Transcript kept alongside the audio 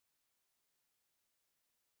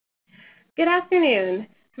Good afternoon.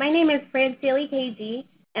 My name is Franceli KG,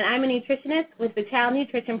 and I'm a nutritionist with the Child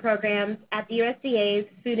Nutrition Programs at the USDA's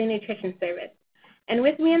Food and Nutrition Service. And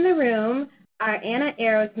with me in the room are Anna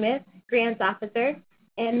Aerosmith, Grants Officer,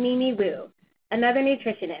 and Mimi Wu, another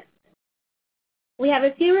nutritionist. We have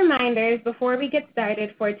a few reminders before we get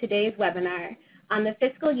started for today's webinar on the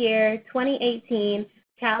Fiscal Year 2018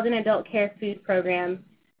 Child and Adult Care Food Program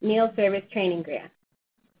Meal Service Training Grant.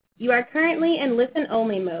 You are currently in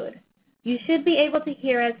listen-only mode. You should be able to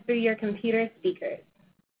hear us through your computer speakers.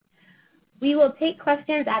 We will take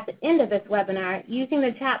questions at the end of this webinar using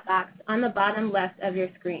the chat box on the bottom left of your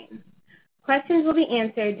screen. Questions will be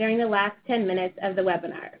answered during the last 10 minutes of the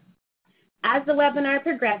webinar. As the webinar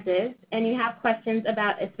progresses and you have questions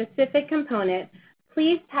about a specific component,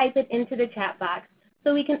 please type it into the chat box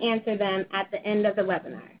so we can answer them at the end of the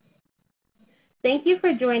webinar. Thank you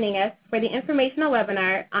for joining us for the informational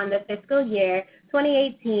webinar on the Fiscal Year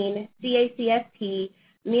 2018 CACFP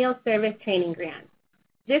Meal Service Training Grant.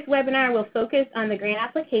 This webinar will focus on the grant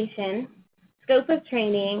application, scope of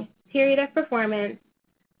training, period of performance,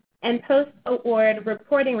 and post-award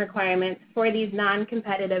reporting requirements for these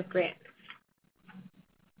non-competitive grants.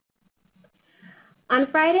 On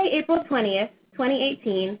Friday, April 20th,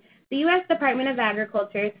 2018, the U.S. Department of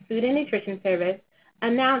Agriculture's Food and Nutrition Service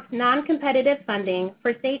announced non-competitive funding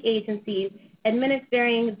for state agencies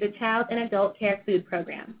administering the Child and Adult Care Food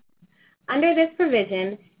Program. Under this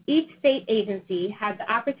provision, each state agency has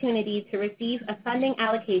the opportunity to receive a funding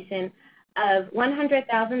allocation of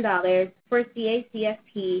 $100,000 for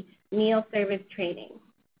CACFP meal service training.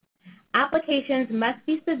 Applications must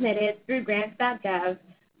be submitted through Grants.gov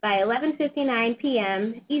by 11:59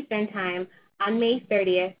 p.m. Eastern Time on May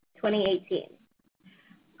 30th, 2018.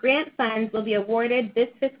 Grant funds will be awarded this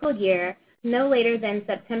fiscal year no later than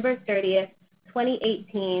September 30th,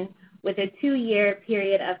 2018, with a 2-year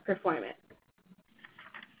period of performance.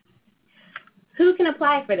 Who can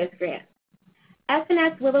apply for this grant?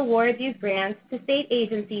 SNS will award these grants to state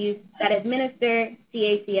agencies that administer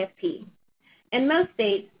CACFP. In most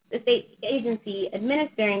states, the state agency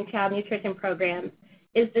administering child nutrition programs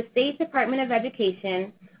is the State Department of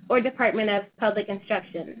Education or Department of Public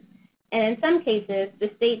Instruction. And in some cases,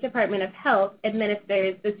 the State Department of Health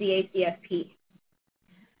administers the CACFP.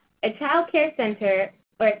 A child care center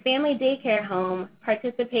or a family daycare home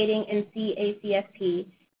participating in CACFP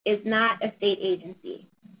is not a state agency.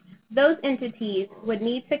 Those entities would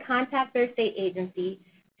need to contact their state agency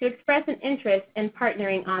to express an interest in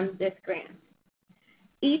partnering on this grant.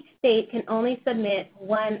 Each state can only submit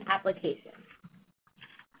one application.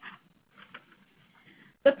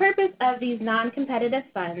 The purpose of these non-competitive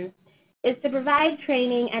funds is to provide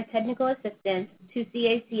training and technical assistance to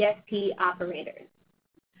CACFP operators.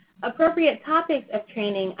 Appropriate topics of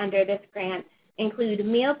training under this grant include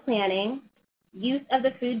meal planning, use of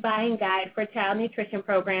the food buying guide for child nutrition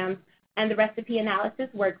programs and the recipe analysis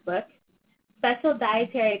workbook, special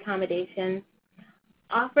dietary accommodations,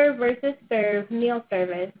 offer versus serve meal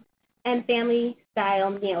service, and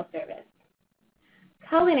family-style meal service.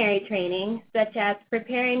 Culinary training, such as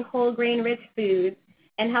preparing whole grain-rich foods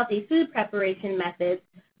and healthy food preparation methods,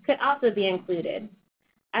 could also be included,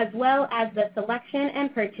 as well as the selection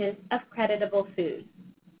and purchase of creditable foods.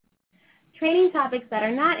 Training topics that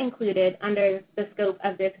are not included under the scope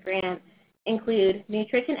of this grant include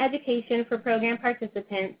nutrition education for program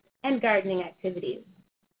participants and gardening activities.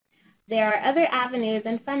 There are other avenues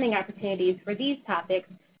and funding opportunities for these topics,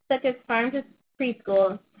 such as farm to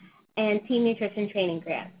preschool and teen nutrition training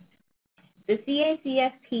grants. The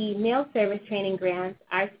CACFP meal service training grants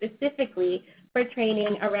are specifically for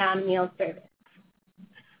training around meal service.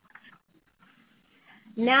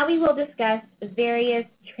 Now we will discuss various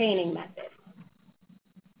training methods.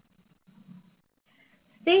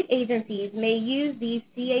 State agencies may use these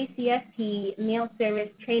CACFP meal service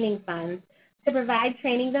training funds to provide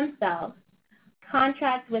training themselves,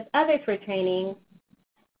 contract with others for training,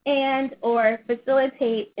 and/or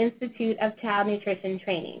facilitate Institute of Child Nutrition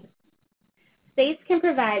training. States can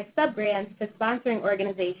provide sub-grants to sponsoring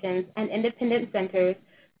organizations and independent centers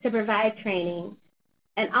to provide training,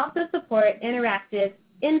 and also support interactive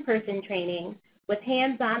in-person training with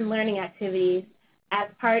hands-on learning activities as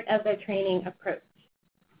part of their training approach.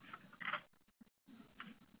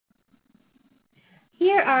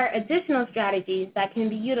 Here are additional strategies that can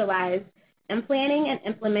be utilized in planning and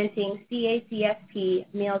implementing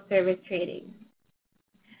CACFP meal service training.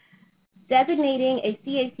 Designating a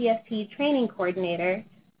CACFP training coordinator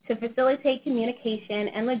to facilitate communication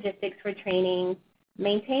and logistics for training,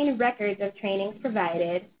 maintain records of trainings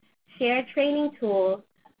provided, share training tools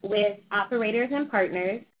with operators and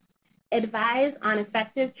partners, advise on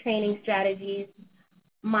effective training strategies,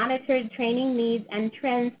 monitor training needs and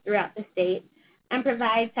trends throughout the state, and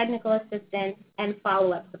provide technical assistance and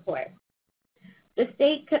follow-up support. The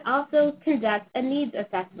state could also conduct a needs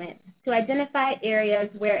assessment to identify areas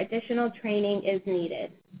where additional training is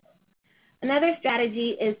needed. Another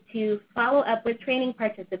strategy is to follow up with training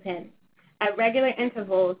participants at regular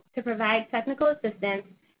intervals to provide technical assistance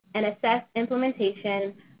and assess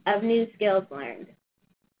implementation of new skills learned.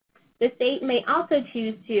 The state may also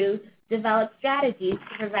choose to develop strategies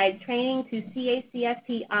to provide training to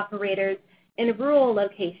CACFP operators in rural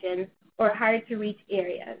locations or hard-to-reach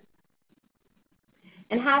areas.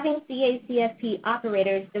 And having CACFP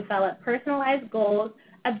operators develop personalized goals,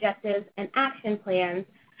 objectives, and action plans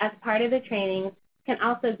as part of the training can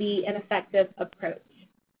also be an effective approach.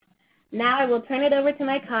 Now I will turn it over to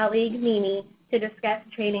my colleague, Mimi, to discuss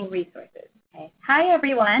training resources. Okay. Hi,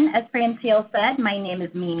 everyone. As Francine said, my name is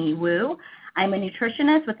Mimi Wu. I'm a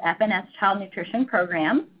nutritionist with FNS Child Nutrition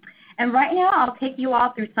Program. And right now, I'll take you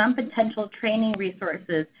all through some potential training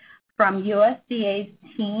resources from USDA's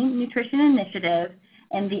Teen Nutrition Initiative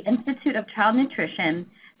and the Institute of Child Nutrition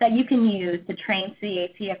that you can use to train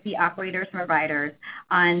CACFP operators and providers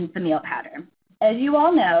on the meal pattern. As you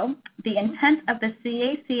all know, the intent of the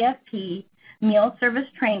CACFP Meal Service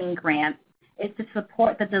Training Grant is to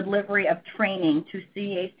support the delivery of training to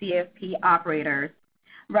CACFP operators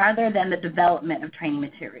rather than the development of training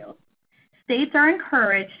materials. States are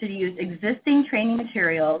encouraged to use existing training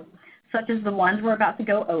materials, such as the ones we're about to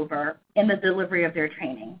go over, in the delivery of their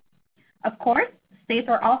training. Of course, states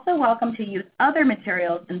are also welcome to use other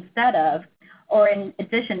materials instead of or in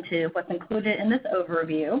addition to what's included in this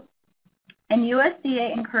overview. And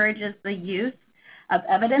USDA encourages the use of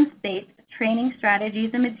evidence-based training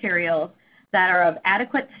strategies and materials that are of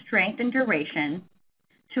adequate strength and duration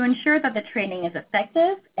to ensure that the training is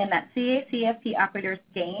effective and that CACFP operators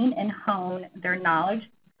gain and hone their knowledge,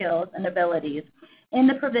 skills, and abilities in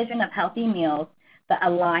the provision of healthy meals that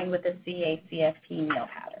align with the CACFP meal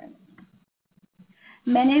patterns.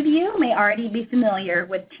 Many of you may already be familiar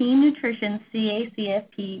with Teen Nutrition's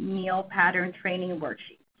CACFP meal pattern training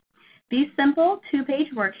worksheets. These simple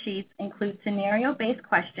two-page worksheets include scenario-based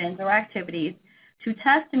questions or activities to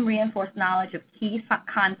test and reinforce knowledge of key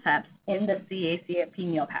concepts in the CACFP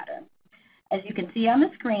meal pattern. As you can see on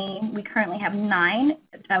the screen, we currently have 9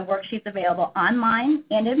 worksheets available online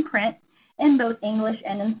and in print in both English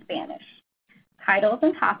and in Spanish. Titles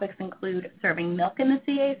and topics include serving milk in the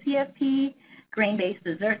CACFP, grain-based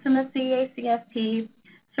desserts in the CACFP,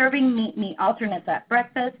 serving meat alternates at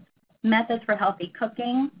breakfast, methods for healthy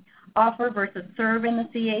cooking, offer versus serve in the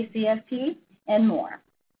CACFP, and more.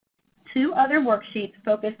 2 other worksheets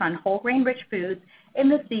focused on whole grain-rich foods in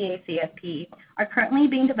the CACFP are currently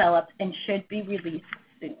being developed and should be released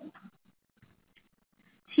soon.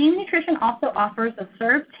 Teen Nutrition also offers a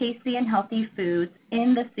Serve Tasty and Healthy Foods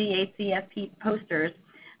in the CACFP posters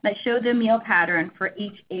that show the meal pattern for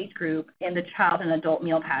each age group in the child and adult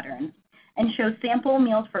meal patterns and show sample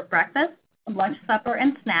meals for breakfast, lunch, supper,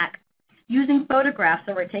 and snack using photographs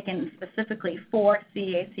that were taken specifically for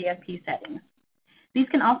CACFP settings. These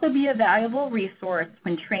can also be a valuable resource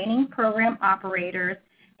when training program operators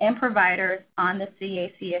and providers on the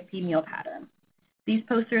CACFP meal pattern. These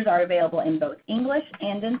posters are available in both English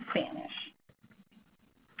and in Spanish.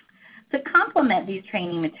 To complement these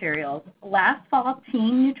training materials, last fall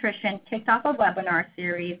Teen Nutrition kicked off a webinar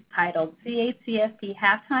series titled CACFP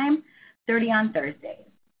Halftime 30 on Thursdays.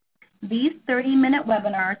 These 30-minute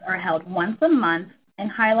webinars are held once a month and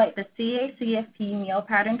highlight the CACFP meal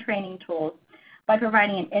pattern training tools by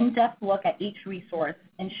providing an in-depth look at each resource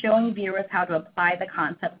and showing viewers how to apply the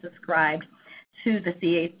concepts described to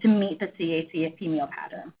meet the CACFP meal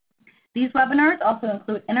pattern. These webinars also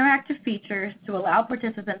include interactive features to allow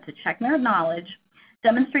participants to check their knowledge,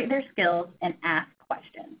 demonstrate their skills, and ask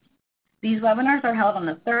questions. These webinars are held on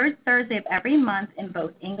the 3rd Thursday of every month in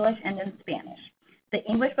both English and in Spanish. The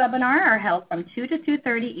English webinar are held from 2 to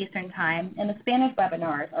 2:30 Eastern Time, and the Spanish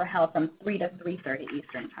webinars are held from 3 to 3:30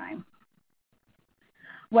 Eastern Time.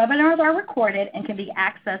 Webinars are recorded and can be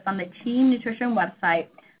accessed on the Teen Nutrition website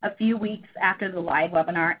a few weeks after the live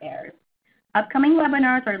webinar airs. Upcoming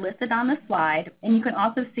webinars are listed on the slide, and you can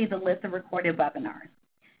also see the list of recorded webinars.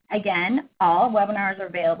 Again, all webinars are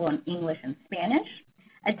available in English and Spanish.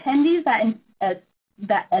 Attendees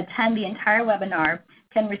that attend the entire webinar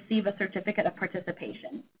can receive a certificate of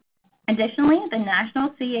participation. Additionally, the National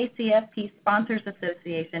CACFP Sponsors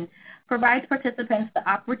Association provides participants the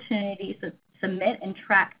opportunity to submit and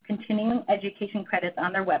track continuing education credits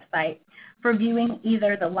on their website for viewing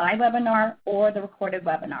either the live webinar or the recorded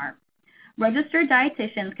webinar. Registered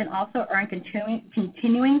dietitians can also earn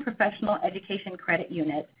continuing professional education credit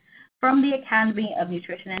units from the Academy of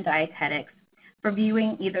Nutrition and Dietetics for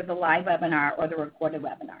viewing either the live webinar or the recorded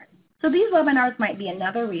webinars. So these webinars might be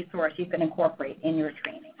another resource you can incorporate in your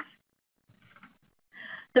training.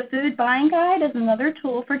 The Food Buying Guide is another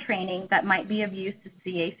tool for training that might be of use to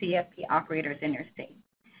CACFP operators in your state.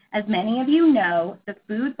 As many of you know, the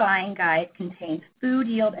Food Buying Guide contains food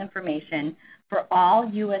yield information for all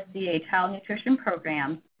USDA child nutrition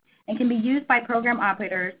programs and can be used by program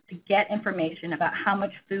operators to get information about how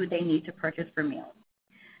much food they need to purchase for meals.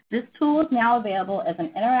 This tool is now available as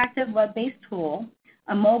an interactive web-based tool,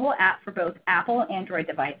 a mobile app for both Apple and Android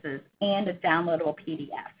devices, and a downloadable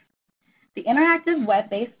PDF. The interactive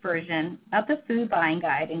web-based version of the Food Buying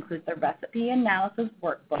Guide includes a recipe analysis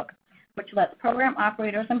workbook, which lets program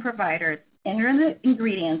operators and providers enter the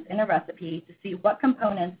ingredients in a recipe to see what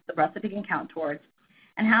components the recipe can count towards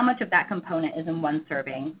and how much of that component is in one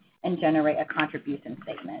serving, and generate a contribution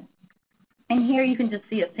statement. And here you can just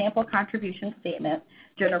see a sample contribution statement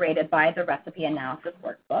generated by the recipe analysis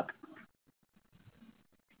workbook.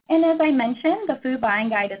 And as I mentioned, the Food Buying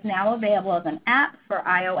Guide is now available as an app for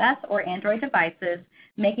iOS or Android devices,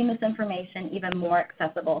 making this information even more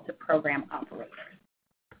accessible to program operators.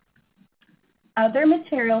 Other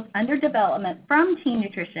materials under development from Teen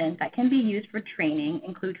Nutrition that can be used for training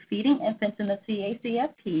include Feeding Infants in the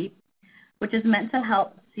CACFP, which is meant to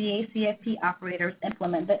help CACFP operators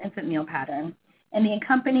implement the infant meal pattern, and the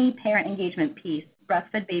accompanying parent engagement piece,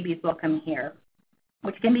 Breastfed Babies Will Come Here,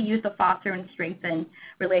 which can be used to foster and strengthen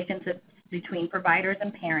relationships between providers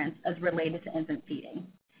and parents as related to infant feeding.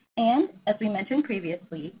 And as we mentioned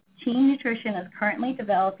previously, Teen Nutrition is currently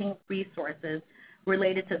developing resources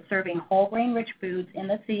related to serving whole grain rich foods in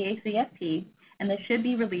the CACFP, and this should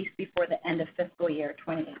be released before the end of fiscal year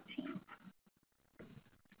 2018.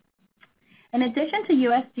 In addition to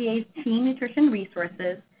USDA's Teen Nutrition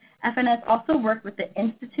resources, FNS also worked with the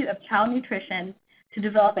Institute of Child Nutrition to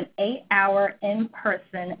develop an 8-hour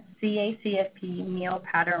in-person CACFP meal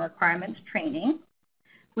pattern requirements training,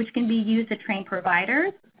 which can be used to train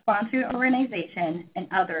providers, sponsored organizations, and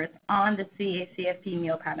others on the CACFP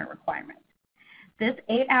meal pattern requirements. This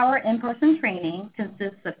 8-hour in-person training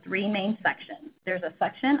consists of 3 main sections. There's a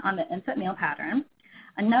section on the infant meal pattern,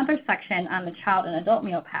 another section on the child and adult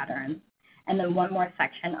meal patterns, and then one more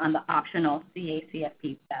section on the optional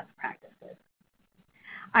CACFP best practices.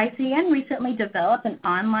 ICN recently developed an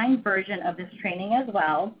online version of this training as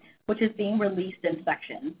well, which is being released in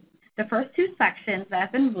sections. The first 2 sections that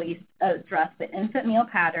have been released address the infant meal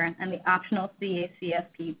pattern and the optional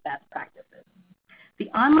CACFP best practices. The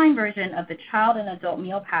online version of the child and adult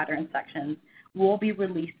meal pattern sections will be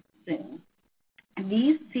released soon.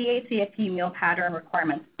 These CACFP meal pattern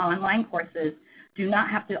requirements online courses do not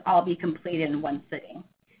have to all be completed in one sitting.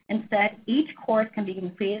 Instead, each course can be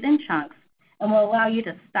completed in chunks and will allow you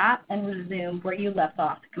to stop and resume where you left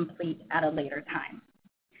off to complete at a later time.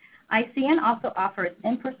 ICN also offers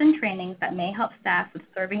in-person trainings that may help staff with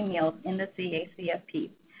serving meals in the CACFP,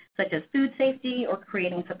 such as food safety or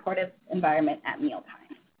creating a supportive environment at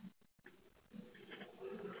mealtime.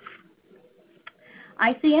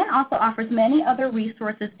 ICN also offers many other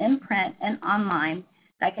resources in print and online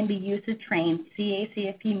that can be used to train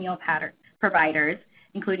CACFP meal pattern providers,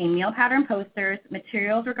 including meal pattern posters,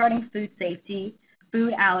 materials regarding food safety,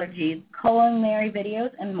 food allergies, culinary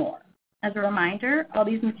videos, and more. As a reminder, all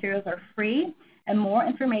these materials are free, and more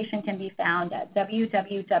information can be found at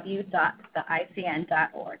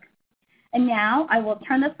www.theicn.org. And now I will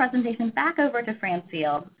turn this presentation back over to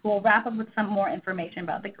Francine, who will wrap up with some more information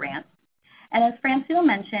about the grants. And as Francine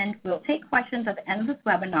mentioned, we'll take questions at the end of this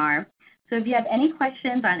webinar. So if you have any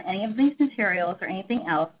questions on any of these materials or anything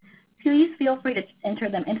else, please feel free to enter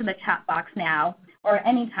them into the chat box now or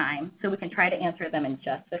any time so we can try to answer them in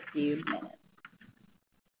just a few minutes.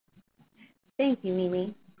 Thank you,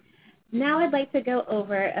 Mimi. Now I'd like to go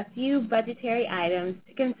over a few budgetary items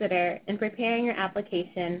to consider in preparing your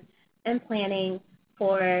application and planning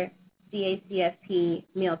for CACFP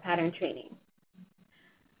meal pattern training.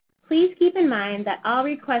 Please keep in mind that all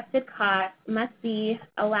requested costs must be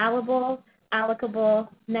allowable, allocable,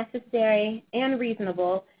 necessary, and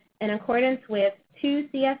reasonable in accordance with 2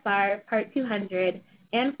 CFR Part 200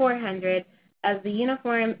 and 400 of the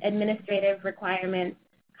Uniform Administrative Requirements,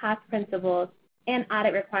 Cost Principles, and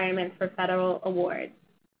Audit Requirements for Federal Awards.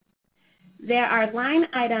 There are line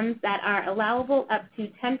items that are allowable up to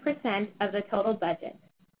 10% of the total budget.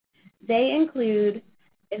 They include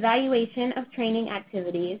evaluation of training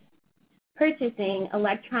activities, purchasing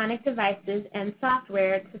electronic devices and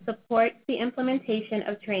software to support the implementation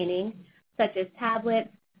of training, such as tablets,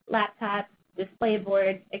 laptops, display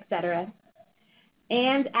boards, etc.,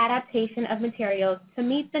 and adaptation of materials to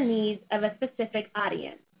meet the needs of a specific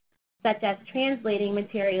audience, such as translating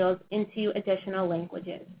materials into additional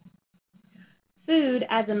languages. Food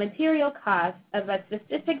as a material cost of a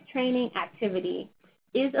specific training activity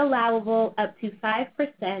is allowable up to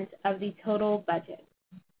 5% of the total budget.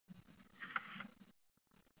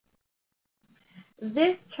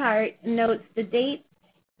 This chart notes the dates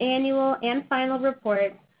annual and final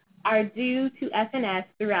reports are due to FNS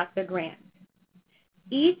throughout the grant.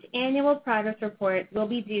 Each annual progress report will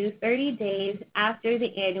be due 30 days after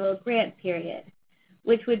the annual grant period,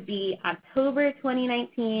 which would be October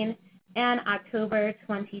 2019 and October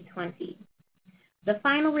 2020. The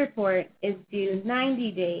final report is due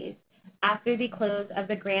 90 days after the close of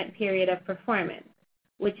the grant period of performance,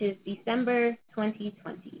 which is December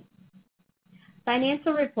 2020.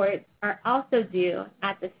 Financial reports are also due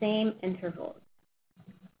at the same intervals.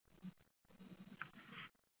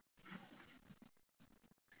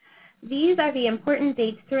 These are the important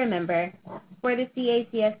dates to remember for the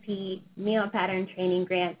CACFP Meal Pattern Training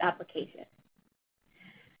Grant application.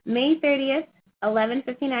 May 30th,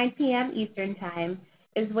 11:59 p.m. Eastern Time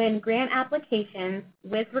is when grant applications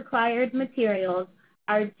with required materials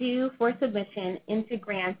are due for submission into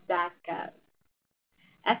Grants.gov.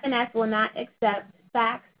 FNS will not accept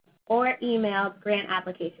fax or emailed grant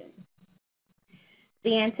applications.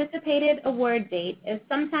 The anticipated award date is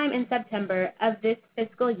sometime in September of this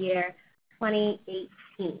fiscal year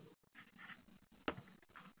 2018.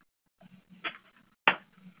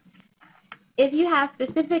 If you have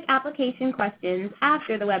specific application questions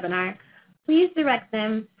after the webinar, please direct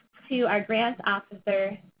them to our grants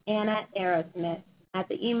officer, Anna Aerosmith, at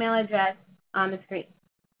the email address on the screen.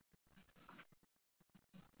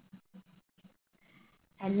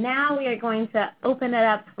 And now we are going to open it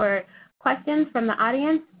up for questions from the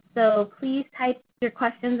audience. So please type your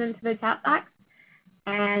questions into the chat box,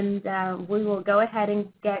 and we will go ahead and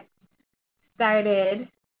get started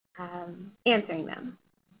answering them.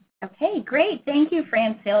 Okay, great. Thank you,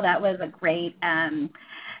 Francille. That was a great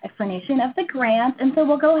explanation of the grant. And so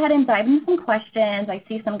we'll go ahead and dive into some questions. I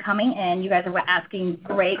see some coming in. You guys are asking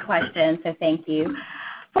great questions, so thank you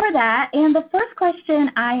for that. And the first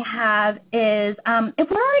question I have is, if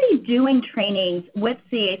we're already doing trainings with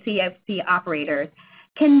CACFP operators,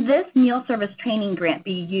 can this meal service training grant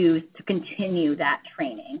be used to continue that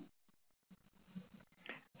training?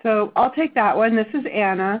 So I'll take that one. This is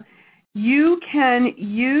Anna. You can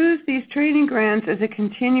use these training grants as a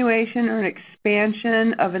continuation or an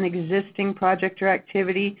expansion of an existing project or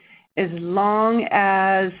activity as long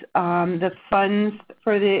as the funds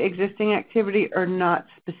for the existing activity are not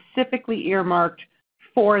specifically earmarked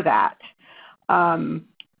for that.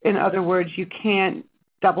 In other words, you can't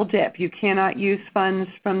double dip. You cannot use funds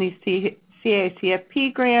from these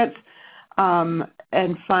CACFP grants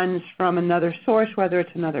and funds from another source, whether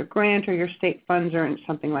it's another grant or your state funds or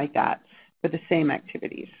something like that, for the same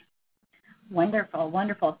activities. Wonderful,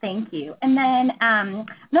 wonderful. Thank you. And then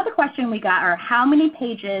another question we got are, how many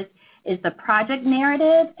pages is the project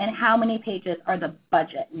narrative and how many pages are the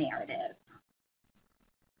budget narrative?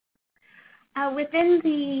 Within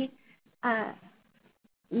the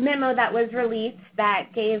memo that was released that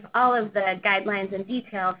gave all of the guidelines and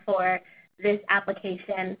detail for this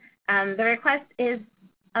application, the request is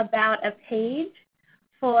about a page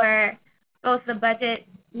for both the budget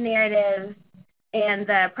narrative and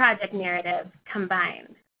the project narrative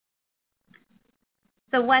combined.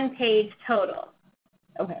 So 1 page total.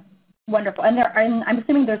 Okay, wonderful. And I'm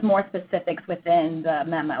assuming there's more specifics within the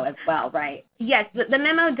memo as well, right? Yes, the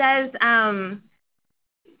memo does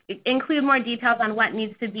include more details on what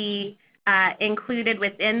needs to be included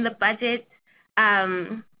within the budget.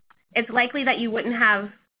 It's likely that you wouldn't have,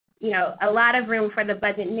 a lot of room for the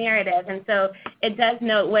budget narrative, and so it does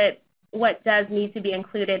note what does need to be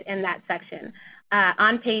included in that section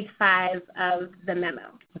on page 5 of the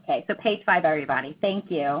memo. Okay, so page 5, everybody.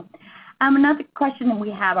 Thank you. Another question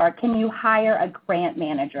we have are, can you hire a grant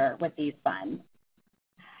manager with these funds?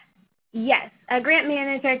 Yes, a grant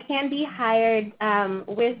manager can be hired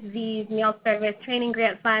with these meal service training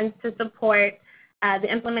grant funds to support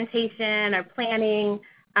the implementation or planning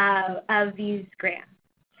of these grants.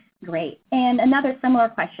 Great. And another similar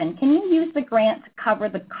question, can you use the grant to cover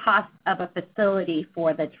the cost of a facility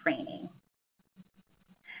for the training?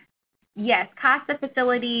 Yes, cost of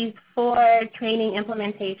facilities for training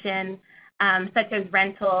implementation, such as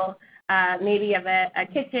rental, maybe of a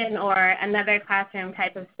kitchen or another classroom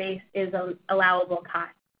type of space, is an allowable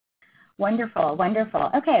cost. Wonderful,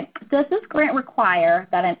 wonderful. Okay, does this grant require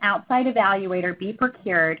that an outside evaluator be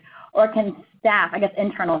procured, or can staff, I guess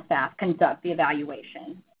internal staff, conduct the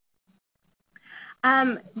evaluation?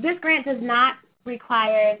 This grant does not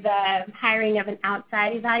require the hiring of an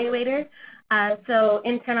outside evaluator, so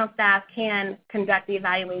internal staff can conduct the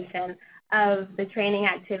evaluation of the training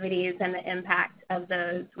activities and the impact of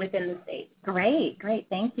those within the state. Great, great,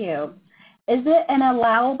 thank you. Is it an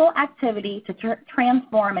allowable activity to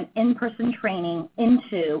transform an in-person training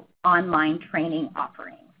into online training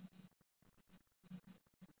offerings?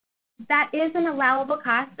 That is an allowable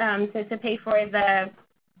cost to pay for the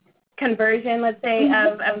conversion, let's say,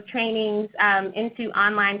 of trainings into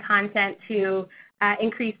online content to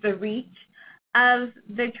increase the reach of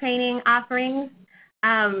the training offerings.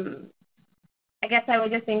 I guess I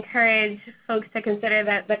would just encourage folks to consider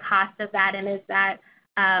the cost of that, and is that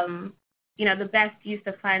the best use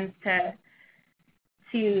of funds to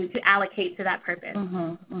allocate to that purpose.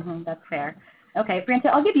 That's fair. Okay, Francie,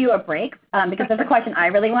 I'll give you a break because there's a question I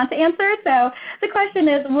really want to answer. So the question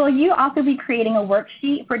is, will you also be creating a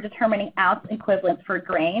worksheet for determining ounce equivalents for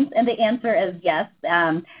grains? And the answer is yes.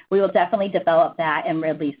 We will definitely develop that and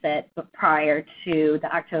release it prior to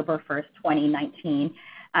the October 1st, 2019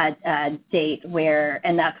 date,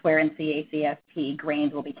 and that's where in CACFP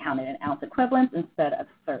grains will be counted in ounce equivalents instead of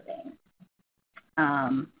servings.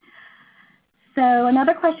 So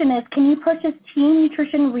another question is, can you purchase team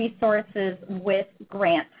nutrition resources with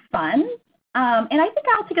grant funds? And I think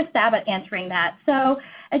I'll take a stab at answering that. So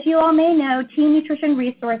as you all may know, team nutrition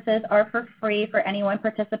resources are for free for anyone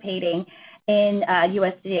participating in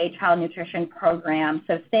USDA child nutrition programs.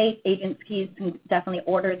 So state agencies can definitely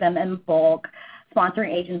order them in bulk.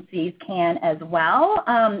 Sponsoring agencies can as well.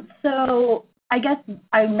 So I guess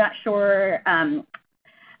I'm not sure, I'm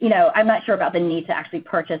not sure about the need to actually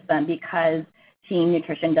purchase them because Team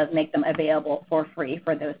Nutrition does make them available for free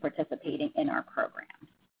for those participating in our program.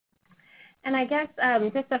 And I guess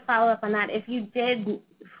just to follow up on that, if you did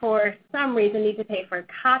for some reason need to pay for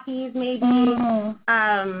copies maybe,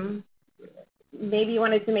 maybe you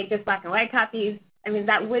wanted to make just black and white copies, I mean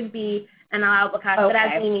that would be an allowable cost. Okay. But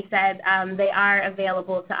as Amy said, they are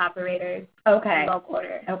available to operators in bulk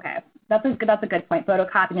order. Okay. That's a good point.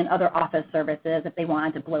 Photocopying and other office services, if they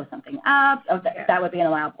wanted to blow something up, that would be an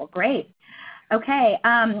allowable. Great. Okay.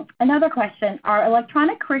 Another question: are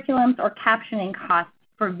electronic curriculums or captioning costs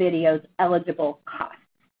for videos eligible costs?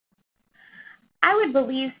 I would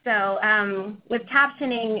believe so. With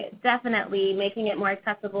captioning, definitely making it more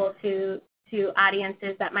accessible to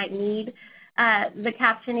audiences that might need the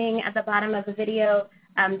captioning at the bottom of the video,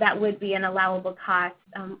 that would be an allowable cost.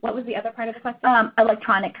 What was the other part of the question?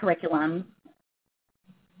 Electronic curriculum.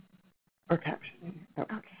 Or captioning. Oh.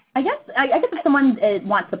 Okay. I guess if someone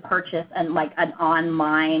wants to purchase an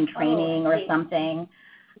online training or something.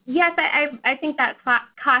 Yes, I think that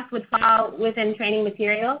cost would fall within training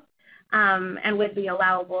materials and would be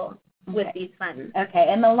allowable with these funds. Okay,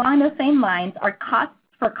 and along those same lines, are costs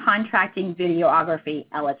for contracting videography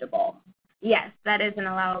eligible? Yes, that is an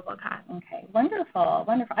allowable cost. Okay, wonderful,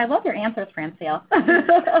 wonderful. I love your answers, Francile.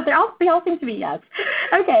 they all seem to be yes.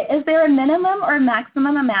 Okay, is there a minimum or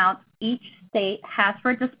maximum amount each state has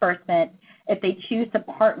for disbursement if they choose to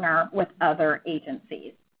partner with other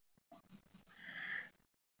agencies?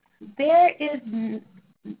 There is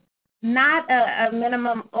not a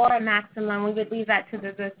minimum or a maximum. We would leave that to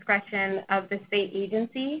the discretion of the state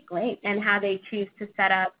agency. Great. And how they choose to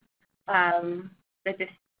set up the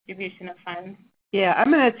distribution of funds. Yeah,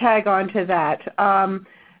 I'm going to tag on to that.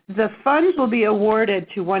 The funds will be awarded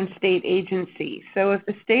to one state agency. So if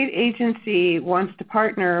the state agency wants to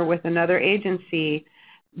partner with another agency,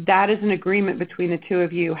 that is an agreement between the two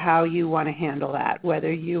of you how you want to handle that,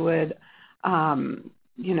 whether you would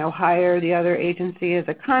hire the other agency as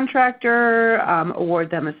a contractor,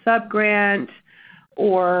 award them a sub-grant,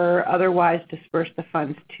 or otherwise disperse the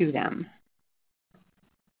funds to them.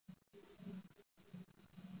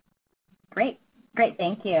 Great,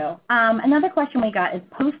 thank you. Another question we got is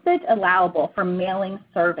postage allowable for mailing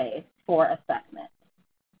surveys for assessment?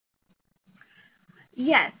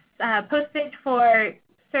 Yes, postage for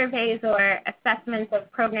surveys or assessments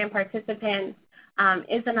of program participants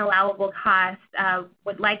is an allowable cost,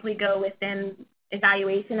 would likely go within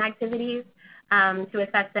evaluation activities to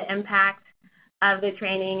assess the impact of the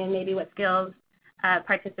training and maybe what skills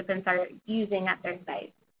participants are using at their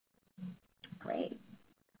site. Great.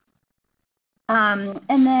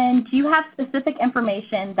 And then do you have specific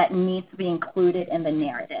information that needs to be included in the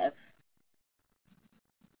narrative?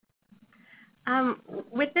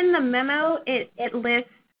 Within the memo, it lists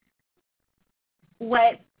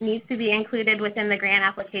what needs to be included within the grant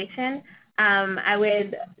application. I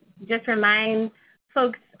would just remind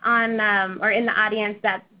folks or in the audience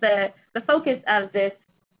that the focus of this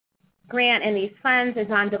grant and these funds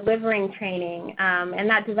is on delivering training and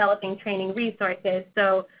not developing training resources.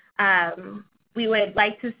 So we would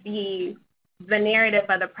like to see the narrative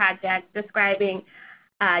of the project describing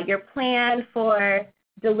your plan for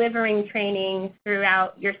delivering training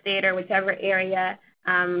throughout your state or whichever area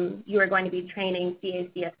you are going to be training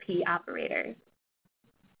CACFP operators.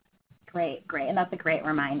 Great, and that's a great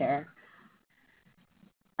reminder.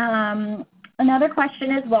 Another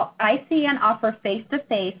question is, will ICN offer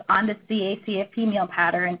face-to-face on the CACFP meal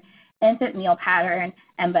pattern, infant meal pattern,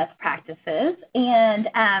 and best practices? And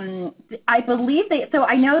I believe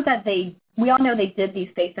we all know they did these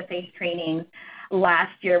face-to-face trainings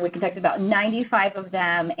last year. We conducted about 95 of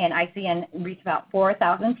them, and ICN reached about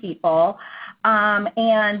 4,000 people.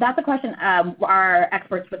 And that's a question our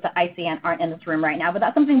experts with the ICN aren't in this room right now, but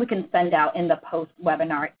that's something we can send out in the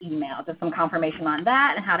post-webinar email, just some confirmation on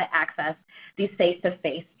that and how to access these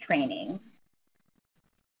face-to-face trainings.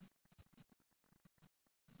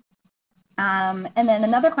 And then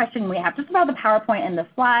another question we have, just about the PowerPoint and the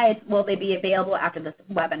slides, will they be available after this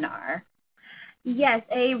webinar? Yes,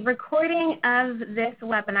 a recording of this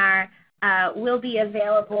webinar will be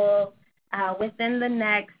available within the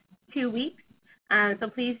next 2 weeks. So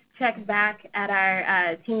please check back at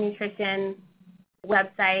our Team Nutrition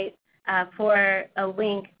website for a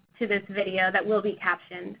link to this video that will be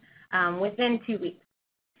captioned within 2 weeks.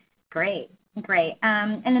 Great.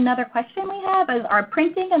 And another question we have is, are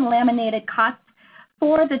printing and laminated costs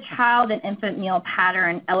for the child and infant meal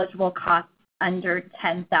pattern eligible costs under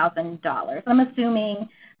 $10,000? I'm assuming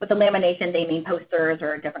with the lamination they mean posters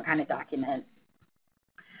or a different kind of documents.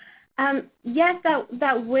 Yes,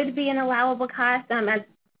 that would be an allowable cost.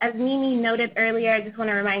 As Mimi noted earlier, I just want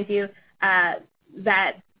to remind you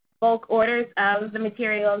that bulk orders of the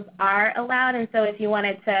materials are allowed, and so if you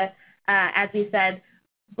wanted to, as we said,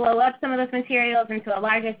 blow up some of those materials into a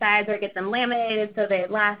larger size or get them laminated so they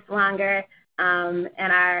last longer and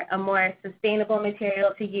are a more sustainable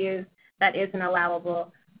material to use, that is an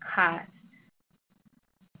allowable cost.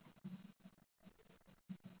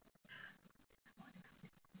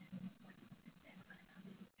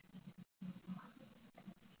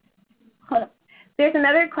 There's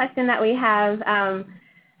another question that we have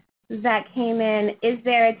that came in. Is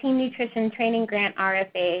there a Team Nutrition Training Grant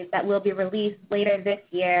RFA that will be released later this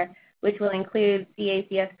year, which will include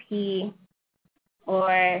CACFP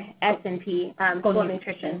or S&P, School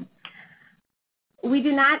Nutrition? We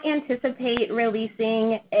do not anticipate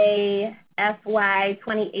releasing a FY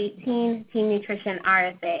 2018 Team Nutrition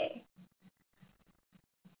RFA.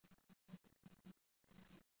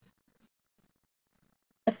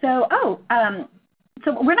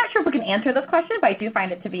 So we're not sure if we can answer this question, but I do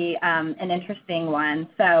find it to be an interesting one.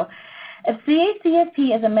 So if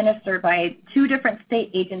CACFP is administered by 2 different state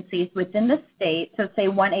agencies within the state, so say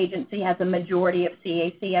one agency has a majority of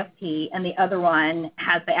CACFP and the other one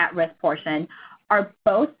has the at-risk portion, are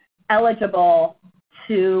both eligible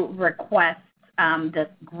to request this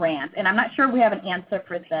grant? And I'm not sure we have an answer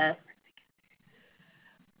for this.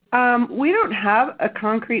 We don't have a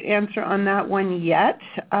concrete answer on that one yet.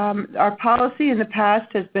 Our policy in the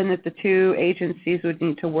past has been that the 2 agencies would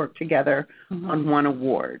need to work together on one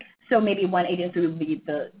award. So maybe one agency would be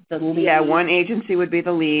the lead? Yeah, one agency would be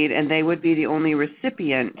the lead, and they would be the only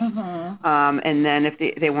recipient. And then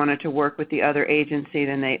if they wanted to work with the other agency,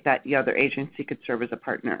 then the other agency could serve as a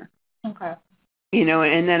partner. Okay.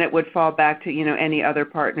 And then it would fall back to, any other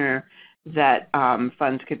partner that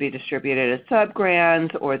funds could be distributed as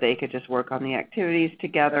sub-grants, or they could just work on the activities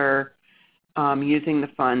together using the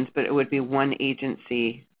funds, but it would be one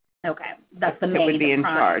agency. Okay, that's the main. It would be in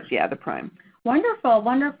charge, yeah, the prime.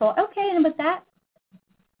 Wonderful. Okay, and with that,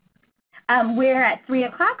 we're at 3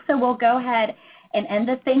 o'clock, so we'll go ahead and end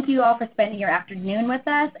this. Thank you all for spending your afternoon with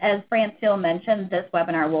us. As Francine mentioned, this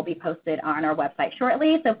webinar will be posted on our website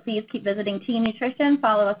shortly, so please keep visiting Team Nutrition,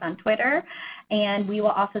 follow us on Twitter, and we will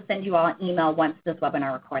also send you all an email once this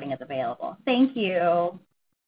webinar recording is available. Thank you.